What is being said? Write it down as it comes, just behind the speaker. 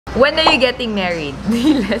When are you getting married?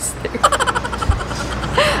 Ni Lester.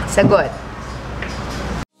 Sagot.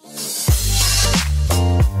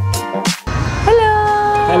 Hello!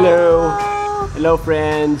 Hello! Hello,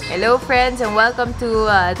 friends! Hello, friends, and welcome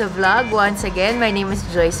to the vlog once again. My name is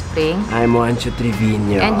Joyce Pring. I'm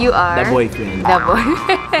Juanchoyce. And you are? The boyfriend. The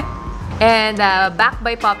boyfriend. And back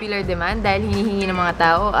by popular demand dahil hinihingi ng mga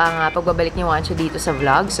tao ang pagbabalik ni Juancho dito sa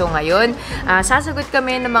vlog. So ngayon, sasagot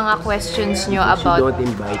kami ng mga questions nyo about... You don't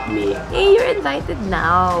invite me. Hey, you're invited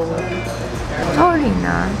now. Sorry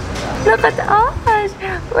na. Look at us!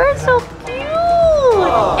 We're so cute!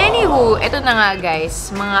 Anywho, eto na nga guys,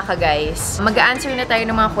 mga ka-guys. Mag-answer na tayo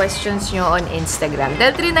ng mga questions nyo on Instagram.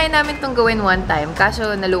 Dahil trinay namin itong gawin one time,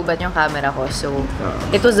 kaso nalubat yung camera ko. So,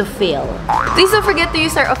 it was a fail. Please don't forget to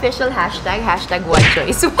use our official hashtag,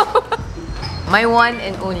 #Juanchoyce. My one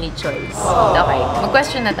and only choice. Okay,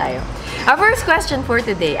 mag-question na tayo. Our first question for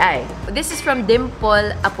today ay, this is from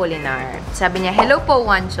Dimple Apolinar. Sabi niya, hello po,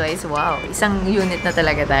 Juanchoyce. Wow, isang unit na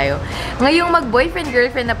talaga tayo. Ngayong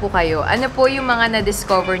mag-boyfriend-girlfriend na po kayo, ano po yung mga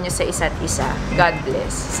na-discover niyo sa isa't isa? God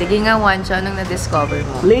bless. Sige nga, Juancho, anong na-discover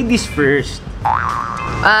mo? Ladies first.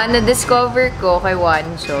 Na-discover ko kay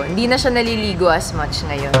Juancho, hindi na siya naliligo as much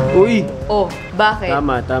ngayon. Uy! Oh, bakit?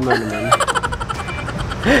 Tama naman.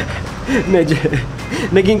 Medyo,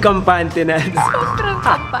 naging kampante na. Sobrang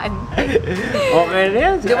kampante. Okay na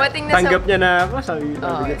yan. Dumating na tanggap niya na ako.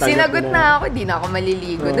 Sinagot na ako, di na ako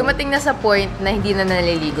maliligo. Dumating na sa point na hindi na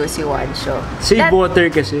naliligo si Juancho. Save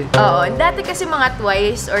water kasi. Oo. Dati kasi mga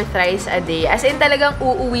twice or thrice a day. As in talagang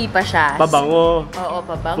uuwi pa siya. Pabango. Oo,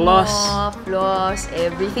 pabango. Floss,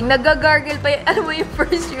 everything. Nagagargle pa yun. Alam mo yung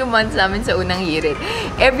first few months namin sa unang hirit.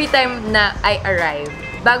 Every time na I arrive,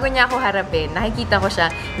 bago niya ako harapin, nakikita ko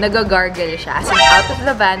siya, nagagargle siya. As in, out of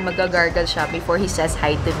the van, magagargle siya before he says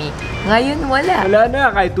hi to me. Ngayon, wala. Wala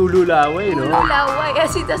na, kahit tulo laway, no? Tulo laway.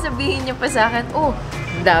 As in, sasabihin niya pa sa akin, oh,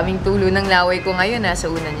 daming tulo ng laway ko ngayon,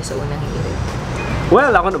 sa una niya, sa unang hirit.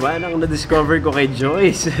 Well, ako naman, ang na-discover ko kay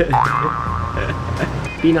Joyce.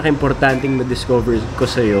 Pinaka-importanting na-discover ko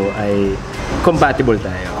sa'yo ay compatible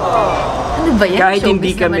tayo. Ano ba yan? Kahit Showbiz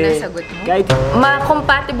hindi kami, naman ang sagot mo. kahit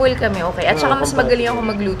ma-compatible kami, okay? At saka mas magaling ako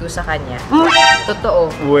magluto sa kanya. Totoo.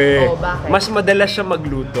 We, Oh, bakit? mas madalas siya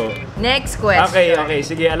magluto. Next question. Okay.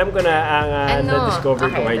 Sige, alam ko na ang na-discover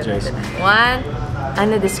ko kay Joyce. One, ang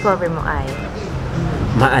na-discover mo ay?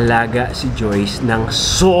 Maalaga si Joyce ng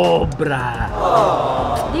sobra.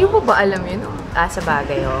 Di mo ba alam yun? Sa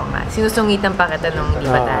bagay, nga. Sinusungitan pa kita nung di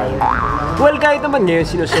pa tayo. Well, kahit naman ngayon,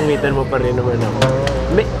 sinusungitan mo pa rin naman ako.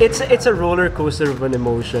 It's a roller coaster of an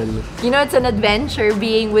emotion. You know, it's an adventure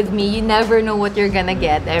being with me. You never know what you're gonna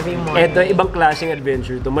get every morning. Ito, ibang klaseng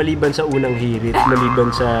adventure to. Maliban sa unang hirit,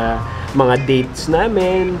 maliban sa mga dates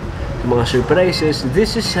namin, mga surprises.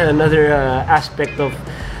 This is another aspect of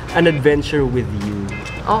an adventure with you.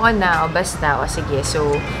 Oo na, basta. Sige,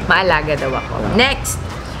 so, maalaga daw ako. Next!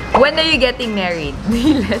 When are you getting married?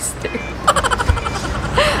 Ni Lester.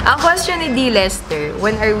 Ang question ni D. Lester,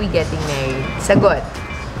 when are we getting married? Sagot.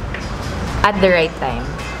 At the right time.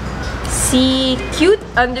 Si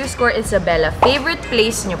cute_Isabella, favorite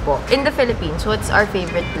place niyo po in the Philippines? What's our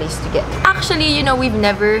favorite place to get? Actually, you know, we've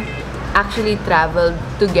never actually traveled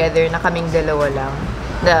together na kaming dalawa lang.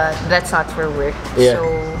 That's not for work. Yeah. So,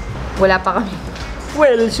 wala pa kami.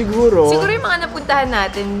 Well, siguro Siguro yung mga napuntahan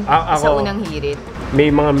natin sa unang hirit. May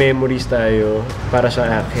mga memories tayo. Para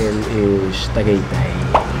sa akin is Tagaytay.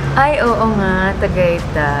 Ay, oo nga,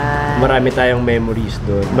 Tagaytay. Marami tayong memories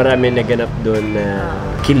doon. Marami naganap doon na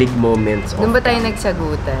kilig moments. Doon ba tayo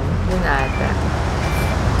nagsagutan? Doon ata.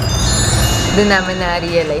 Doon namin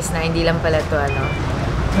na-realize na hindi lang pala to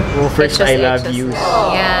First I love yous.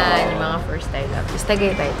 Yan, yung mga first I love yous.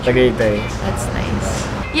 Tagaytay. Tagaytay. That's nice.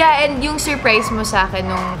 Yeah, and yung surprise mo sa akin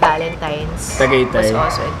nung Valentine's Tagaytay. was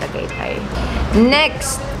also in Tagaytay.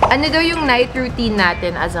 Next, ano daw yung night routine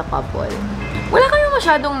natin as a couple? Wala kayong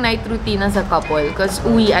masyadong night routine as a couple because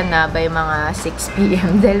uwian na by mga 6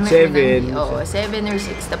 p.m. Dahil may 7 or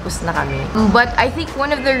 6 tapos na kami. But I think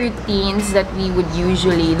one of the routines that we would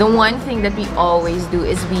usually, the one thing that we always do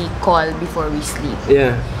is we call before we sleep.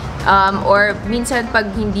 Yeah. Or minsan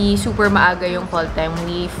pag hindi super maaga yung call time,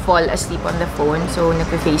 we fall asleep on the phone. So,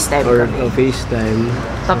 nagpe-FaceTime kami. Or FaceTime.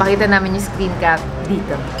 Papakita namin yung screen cap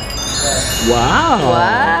dito. Wow!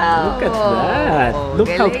 Look at that! Look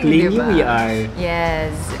galing, how clingy diba? we are. Yes.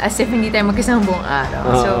 As if hindi tayo magkasama buong araw.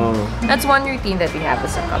 So, that's one routine that we have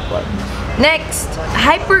as a couple. Next,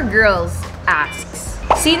 Hyper Girls asks,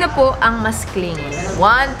 sino po ang mas clingy?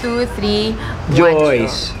 1, 2, 3,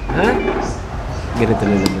 Joyce. Ha? Ganito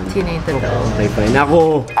na naman. Sino yung totoo? Okay, fine.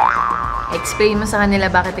 Ako! Explain mo sa kanila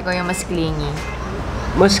bakit ikaw yung mas clingy.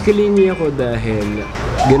 Mas clingy ako dahil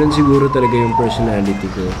ganun siguro talaga yung personality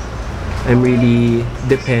ko. I'm really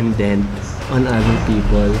dependent on other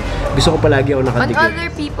people. Gusto ko palagi ako nakadikit. On other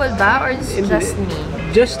people ba? Or just me?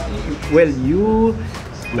 Just, well, you,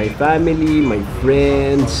 my family, my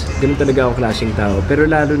friends. Ganun talaga ako klaseng tao. Pero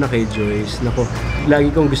lalo na kay Joyce, nako,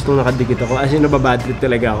 lagi kong gustong nakadikit ako. As in, nababadtrip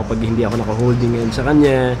talaga ako pag hindi ako naka-holding hand sa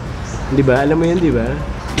kanya. Di ba? Alam mo yun, di ba?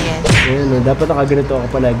 Yes. Ayan, dapat nakaganito ako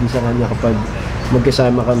palagi sa kanya kapag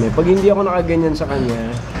magkasama kami. Pag hindi ako nakaganyan sa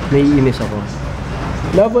kanya, naiinis ako.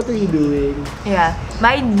 Love, what are you doing? Yeah.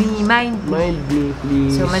 Mind me,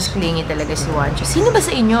 please. So, mas clingy talaga si Juanchoyce. Sino ba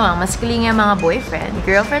sa inyo ang mas clingy ang mga boyfriend?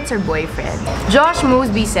 Girlfriends or boyfriend? Josh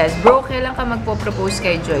Mosby says, bro, kailan ka magpo-propose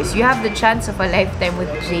kay Joyce? You have the chance of a lifetime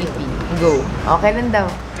with JP. Go. Okay lang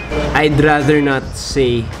daw. I'd rather not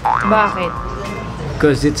say. Bakit?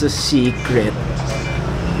 Because it's a secret.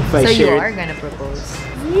 If I So, you share are gonna propose?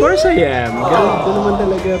 Of course I am. Ganun naman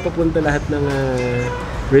talaga papunta lahat ng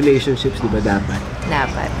relationships, di ba? Dapat.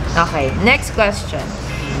 Okay, next question.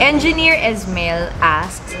 Engineer Esmail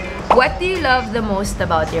asks, what do you love the most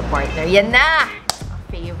about your partner? Yan na!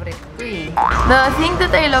 Favorite ko eh. The thing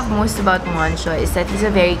that I love most about Juanchoyce is that he's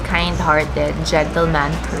a very kind-hearted,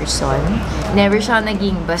 gentleman person. Never siya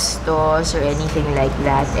naging bastos or anything like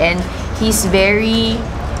that. And he's very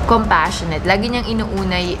compassionate. Lagi niyang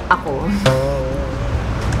inuunay ako.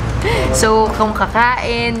 So, kung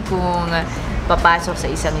kakain, kung papasok sa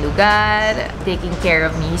isang lugar, taking care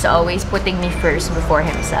of me, he's always putting me first before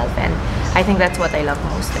himself. And I think that's what I love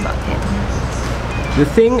most about him. The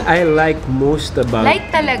thing I like most about... Like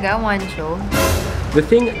talaga, Juancho. The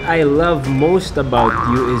thing I love most about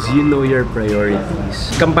you is you know your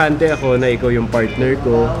priorities. Kampante ako na ikaw yung partner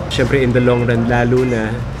ko. Siyempre, in the long run, lalo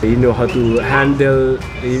na, you know how to handle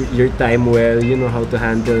your time well. You know how to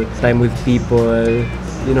handle time with people.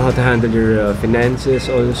 You know how to handle your finances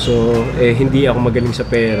also. Hindi ako magaling sa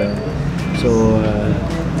pera. So,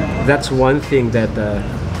 that's one thing that,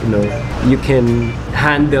 you know, you can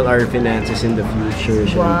handle our finances in the future.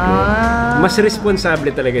 Wow. Mas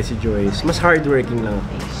responsable talaga si Joyce. Mas hardworking lang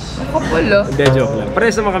ako. Ako pala. Hindi, joke lang.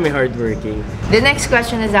 Parehas naman kami hardworking. The next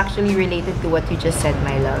question is actually related to what you just said,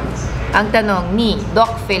 my love. Ang tanong ni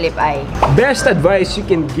Doc Philip ay, Best advice you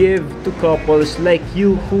can give to couples like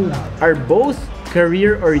you who are both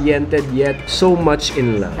career-oriented yet so much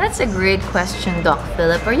in love? that's a great question, Doc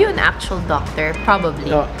Philip. Are you an actual doctor?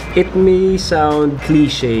 Probably. It may sound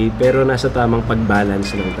cliche, pero nasa tamang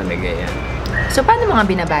pag-balance lang talaga yan. So, paano mga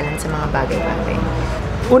binabalance sa mga bagay-bagay?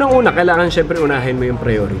 Unang-una, kailangan syempre unahin mo yung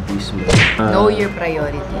priorities mo. Know your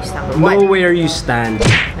priorities. Number Know one. where you stand.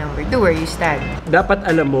 Number two, where you stand. Dapat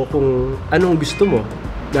alam mo kung anong gusto mo.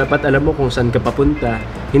 Dapat alam mo kung saan ka papunta.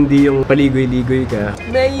 Hindi yung paligoy-ligoy ka.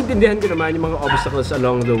 Naiintindihan ko naman yung mga obstacles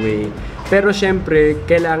along the way. Pero syempre,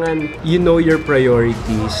 kailangan you know your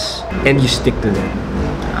priorities and you stick to them.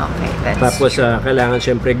 Okay, that's Tapos, kailangan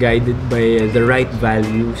syempre guided by the right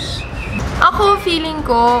values. Ako, feeling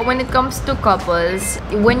ko, when it comes to couples,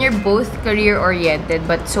 when you're both career-oriented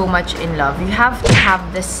but so much in love, you have to have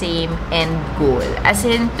the same end goal. As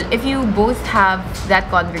in, if you both have that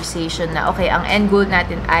conversation na, okay, ang end goal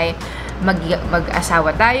natin ay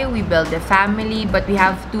mag-asawa tayo, we build a family, but we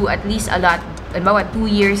have to at least halimbawa 2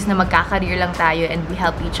 years na magkakareer lang tayo and we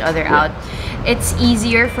help each other out. It's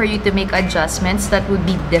easier for you to make adjustments that would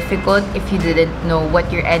be difficult if you didn't know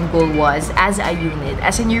what your end goal was as a unit.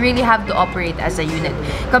 As in, you really have to operate as a unit.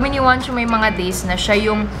 Kami ni Juancho may mga days na siya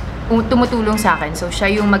yung tumutulong sa akin. So, siya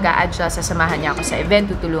yung mag-a-adjust, sasamahan niya ako sa event,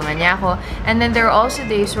 tutulungan niya ako. And then, there are also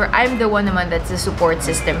days where I'm the one naman that's the support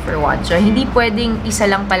system for Juancho. Hindi pwedeng isa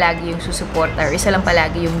lang palagi yung susuporta or isa lang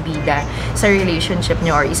palagi yung bida sa relationship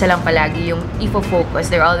niyo or isa lang palagi yung ifo-focus.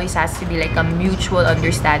 There always has to be like a mutual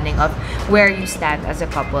understanding of where you stand as a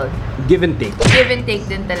couple. Give and take. Give and take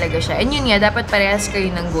din talaga siya. And yun nga, dapat parehas kayo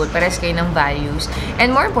ng goal, parehas kayo ng values.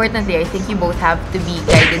 And more importantly, I think you both have to be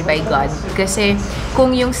guided by God. Kasi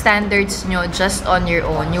kung yung standards nyo just on your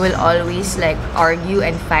own, you will always like argue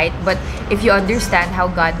and fight. But if you understand how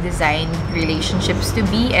God designed relationships to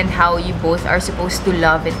be and how you both are supposed to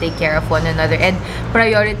love and take care of one another and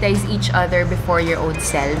prioritize each other before your own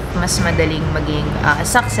self, mas madaling maging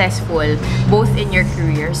successful both in your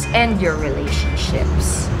careers and your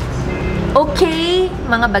relationships. Okay,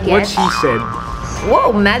 mga bagets. What she said.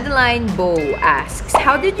 Whoa, Madeline Bo asks,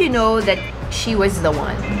 how did you know that she was the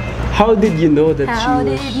one? How did you know that How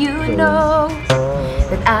she was did you the know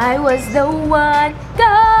that I was the one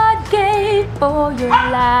God gave for your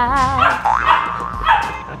life?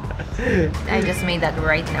 I just made that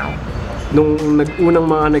right now. Nung unang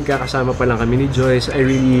mga nagkakasama pa lang kami ni Joyce, I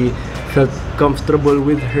really felt comfortable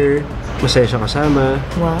with her. masaya siya kasama.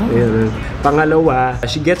 Wow. Ayun. Pangalawa,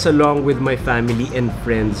 she gets along with my family and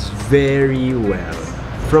friends very well.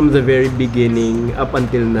 From the very beginning up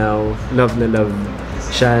until now, love na love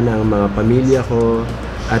siya ng mga pamilya ko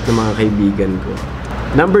at ng mga kaibigan ko.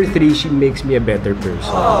 Number 3, she makes me a better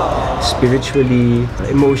person. Spiritually,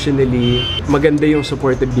 emotionally, maganda yung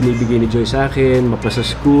support na binibigay ni Joyce sa akin, mapa sa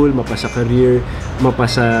school, mapa sa career, mapa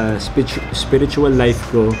sa spiritual life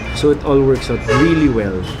ko. So it all works out really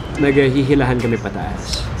well. Naghihilahan kami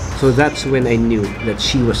pataas. So that's when I knew that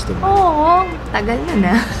she was the one. Oo, tagal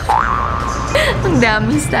na. Ang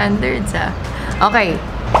daming standards Okay,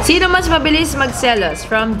 sino mas mabilis magselos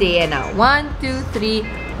from Diana? 1, 2,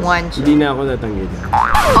 3, Juanchoyce. Hindi na ako natanggit.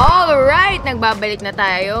 Alright! Nagbabalik na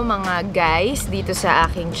tayo mga guys dito sa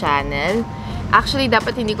aking channel. Actually,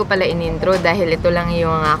 dapat hindi ko pala in-intro dahil ito lang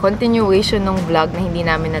yung continuation ng vlog na hindi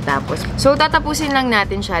namin natapos. So, tatapusin lang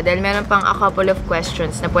natin siya dahil meron pang a couple of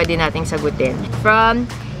questions na pwede nating sagutin. From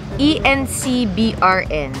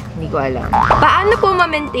ENCBRN. Hindi ko alam. Paano po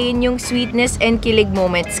ma-maintain yung sweetness and kilig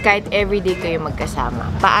moments kahit everyday kayo magkasama?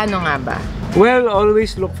 Paano nga ba? Well,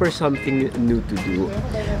 always look for something new to do.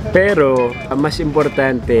 Pero, mas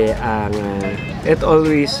importante ang it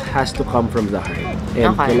always has to come from the heart.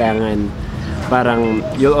 And kailangan parang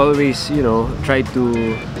you'll always, try to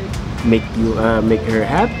make her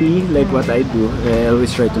happy like what I do. I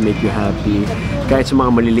always try to make you happy. Kahit sa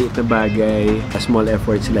mga maliliit na bagay, small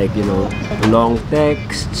efforts like, long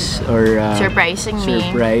texts or surprising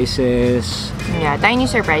me. Surprises. Yeah, tiny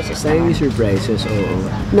surprises Tiny surprises, oo.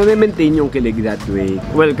 Na-maintain yung kilig that way.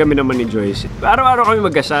 Well, kami naman ni Joyce, araw-araw kami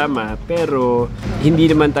magkasama, pero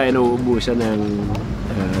hindi naman tayo nauubusan ng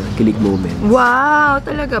kilig moment. Wow!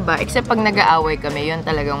 Talaga ba? Except pag nag-aaway kami, yun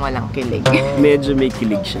talagang walang kilig. Medyo may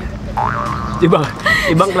kilig siya. Diba?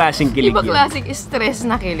 Ibang klaseng kilig Ibang klaseng stress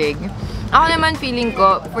na kilig. Ako naman feeling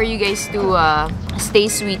ko, for you guys to stay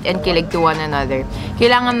sweet and kilig to one another,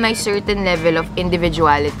 kailangan may certain level of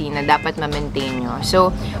individuality na dapat ma-maintain nyo.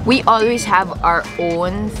 So, we always have our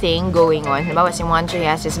own thing going on. Halimbawa, si Juanchoyce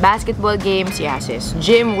has his basketball games, he has his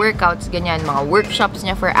gym, workouts, ganyan, mga workshops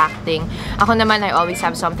niya for acting. Ako naman, I always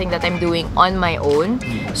have something that I'm doing on my own.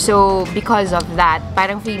 So, because of that,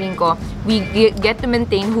 parang feeling ko, we get to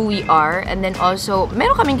maintain who we are, and then also,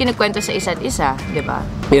 meron kaming kinukwento sa isa't isa, di ba?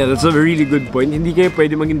 Yeah, that's a really good point. Hindi kayo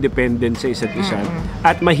pwede maging dependent sa isa't isa.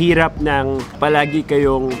 At mahirap nang palagi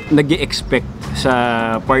kayong nag-i-expect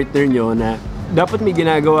sa partner nyo na dapat may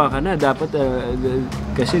ginagawa ka na. Dapat,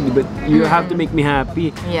 kasi diba, you have to make me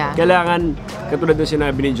happy. Yeah. Kailangan, katulad ng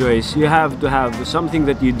sinabi ni Joyce, you have to have something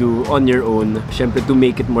that you do on your own, syempre to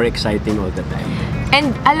make it more exciting all the time.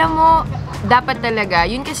 And alam mo, dapat talaga,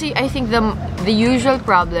 yun kasi I think the usual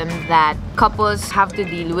problem that couples have to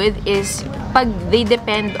deal with is pag they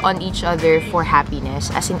depend on each other for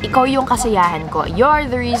happiness. As in, ikaw yung kasayahan ko. You're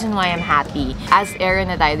the reason why I'm happy. As Aaron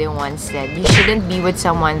Atayde once said, you shouldn't be with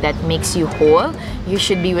someone that makes you whole. You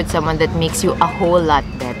should be with someone that makes you a whole lot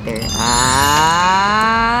better.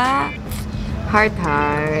 Heart.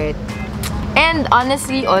 And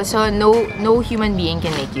honestly, also, no human being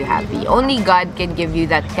can make you happy. Only God can give you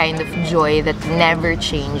that kind of joy that never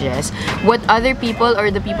changes. What other people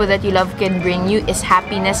or the people that you love can bring you is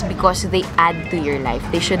happiness because they add to your life.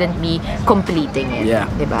 They shouldn't be completing it.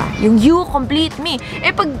 Yeah. Diba? Yung you complete me.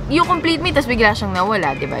 Pag you complete me, tas bigla siyang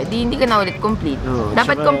nawala, diba? Hindi ka na ulit complete.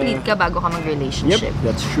 Dapat complete ka bago ka mag-relationship. Yep,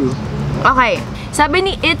 that's true. Okay.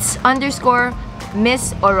 Sabi ni It's_Miss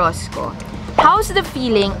Orozco. How's the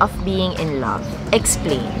feeling of being in love?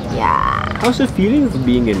 Explain. Yeah. How's the feeling of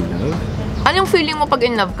being in love? Anong feeling mo pag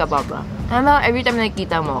in love ka, Papa? Ano, every time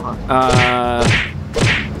nakikita mo ako?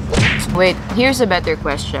 Wait, here's a better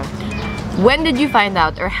question. When did you find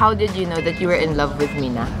out or how did you know that you were in love with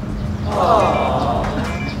Mina?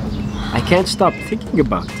 I can't stop thinking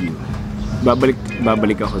about you.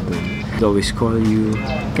 Babalik ako dun. I always call you.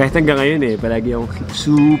 Kahit hanggang ngayon palagi akong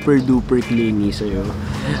super duper clingy sa'yo.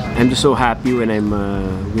 I'm just so happy when I'm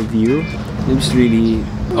with you. I'm just really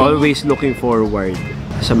always looking forward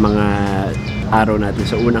sa mga araw natin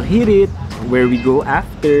sa unang hirit, where we go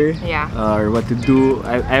after, or what to do.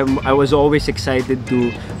 I was always excited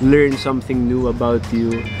to learn something new about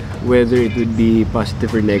you, whether it would be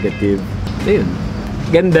positive or negative. Ayun.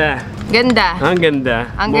 Ganda. Ang ganda.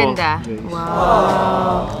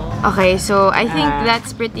 Wow. Okay, so I think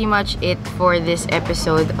that's pretty much it for this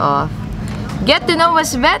episode of Get to Know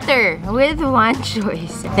Us Better with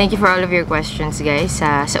Juanchoyce. Thank you for all of your questions, guys.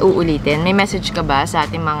 Sa uulitin, may message ka ba sa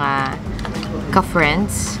ating mga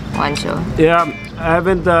ka-friends, Juancho? Yeah, I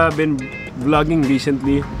haven't been vlogging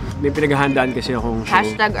recently. May pinaghahandaan kasi akong show.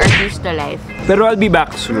 #Artista Life. Pero I'll be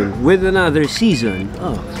back soon with another season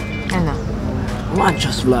of Ano?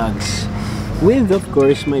 Juanchoyce Vlogs. With, of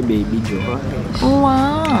course, my baby Joyce.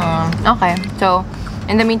 Wow. Okay. So,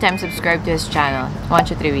 in the meantime, subscribe to his channel,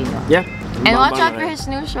 Juancho Trevino. Yeah. And watch out for his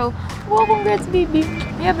new show. Wow, congrats, baby.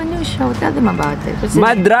 You have a new show. Tell them about it. What's it?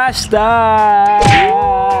 Madrasta!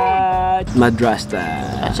 Madrasta.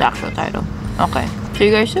 That's the actual title. Okay. See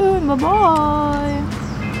you guys soon. Bye-bye.